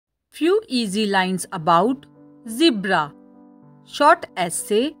Few easy lines about zebra. Short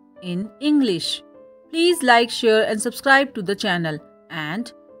essay in English. Please like, share and subscribe to the channel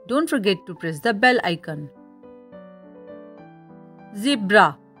and don't forget to press the bell icon.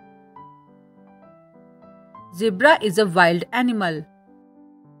 Zebra. Zebra is a wild animal.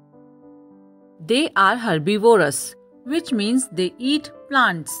 They are herbivorous, which means they eat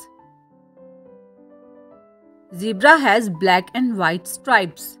plants. Zebra has black and white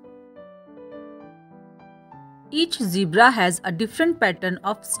stripes. Each zebra has a different pattern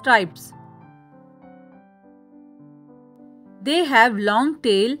of stripes. They have long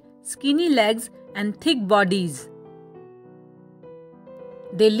tail, skinny legs and thick bodies.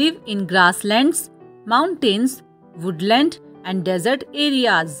 They live in grasslands, mountains, woodland and desert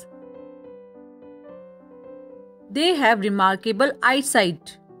areas. They have remarkable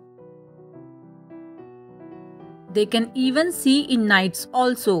eyesight. They can even see in nights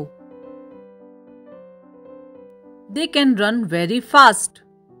also. They can run very fast.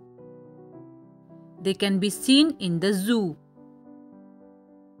 They can be seen in the zoo.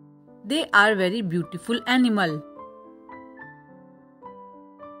 They are very beautiful animal.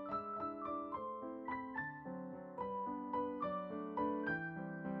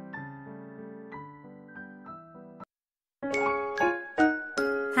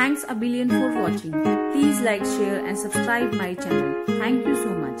 Thanks a billion for watching. Please like, share and subscribe my channel. Thank you so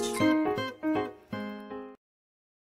much.